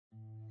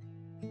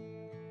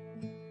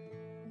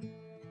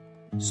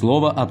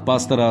Слово от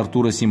пастора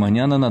Артура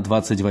Симоняна на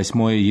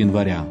 28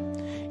 января.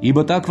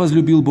 «Ибо так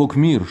возлюбил Бог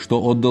мир, что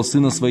отдал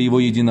Сына Своего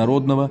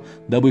Единородного,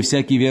 дабы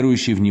всякий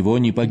верующий в Него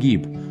не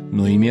погиб,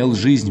 но имел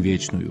жизнь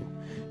вечную».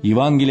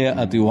 Евангелие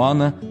от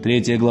Иоанна,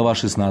 3 глава,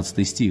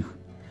 16 стих.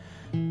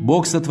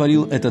 Бог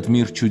сотворил этот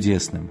мир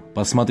чудесным.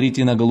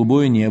 Посмотрите на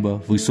голубое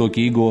небо,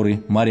 высокие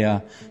горы,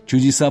 моря,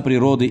 чудеса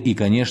природы и,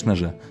 конечно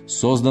же,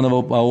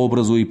 созданного по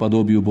образу и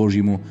подобию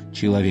Божьему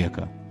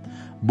человека.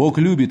 Бог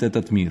любит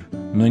этот мир,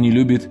 но не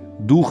любит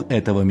дух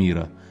этого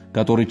мира,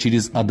 который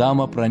через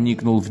Адама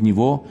проникнул в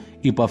него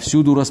и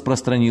повсюду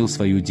распространил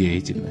свою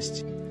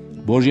деятельность.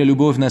 Божья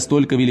любовь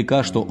настолько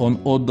велика, что Он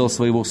отдал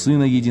Своего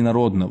Сына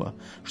Единородного,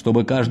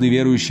 чтобы каждый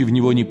верующий в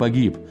Него не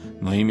погиб,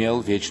 но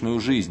имел вечную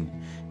жизнь.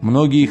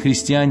 Многие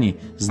христиане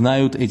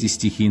знают эти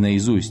стихи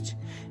наизусть.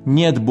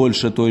 Нет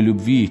больше той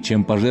любви,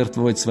 чем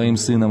пожертвовать своим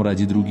сыном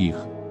ради других.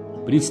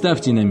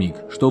 Представьте на миг,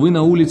 что вы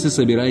на улице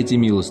собираете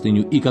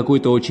милостыню, и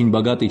какой-то очень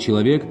богатый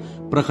человек,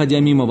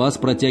 проходя мимо вас,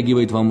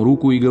 протягивает вам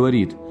руку и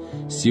говорит: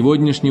 «С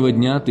сегодняшнего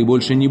дня ты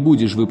больше не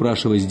будешь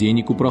выпрашивать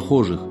денег у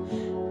прохожих.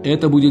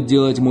 Это будет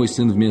делать мой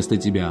сын вместо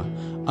тебя,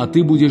 а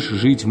ты будешь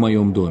жить в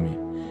моем доме».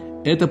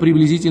 Это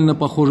приблизительно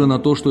похоже на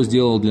то, что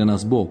сделал для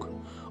нас Бог.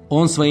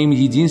 Он Своим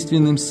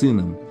единственным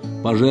Сыном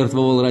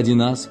пожертвовал ради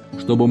нас,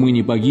 чтобы мы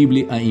не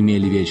погибли, а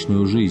имели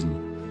вечную жизнь.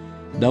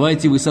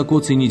 Давайте высоко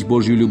ценить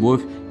Божью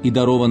любовь и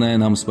дарованное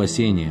нам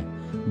спасение.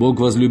 Бог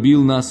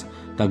возлюбил нас,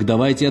 так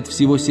давайте от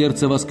всего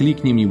сердца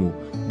воскликнем Ему: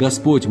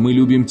 «Господь, мы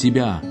любим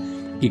Тебя».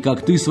 И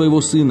как Ты Своего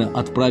Сына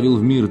отправил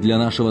в мир для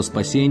нашего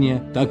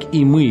спасения, так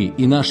и мы,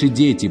 и наши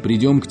дети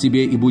придем к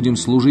Тебе и будем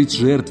служить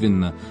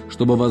жертвенно,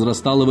 чтобы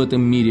возрастало в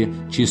этом мире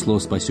число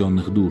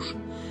спасенных душ.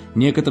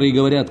 Некоторые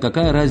говорят: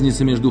 какая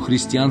разница между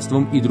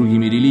христианством и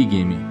другими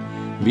религиями?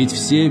 Ведь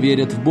все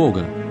верят в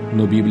Бога,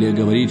 но Библия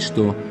говорит,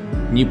 что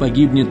не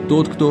погибнет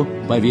тот, кто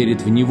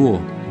поверит в Него,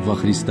 во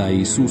Христа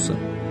Иисуса.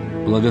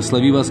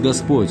 Благослови вас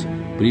Господь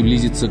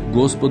приблизиться к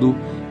Господу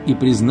и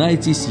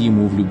признайтесь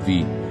Ему в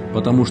любви,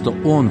 потому что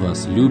Он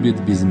вас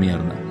любит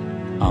безмерно.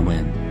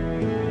 Аминь.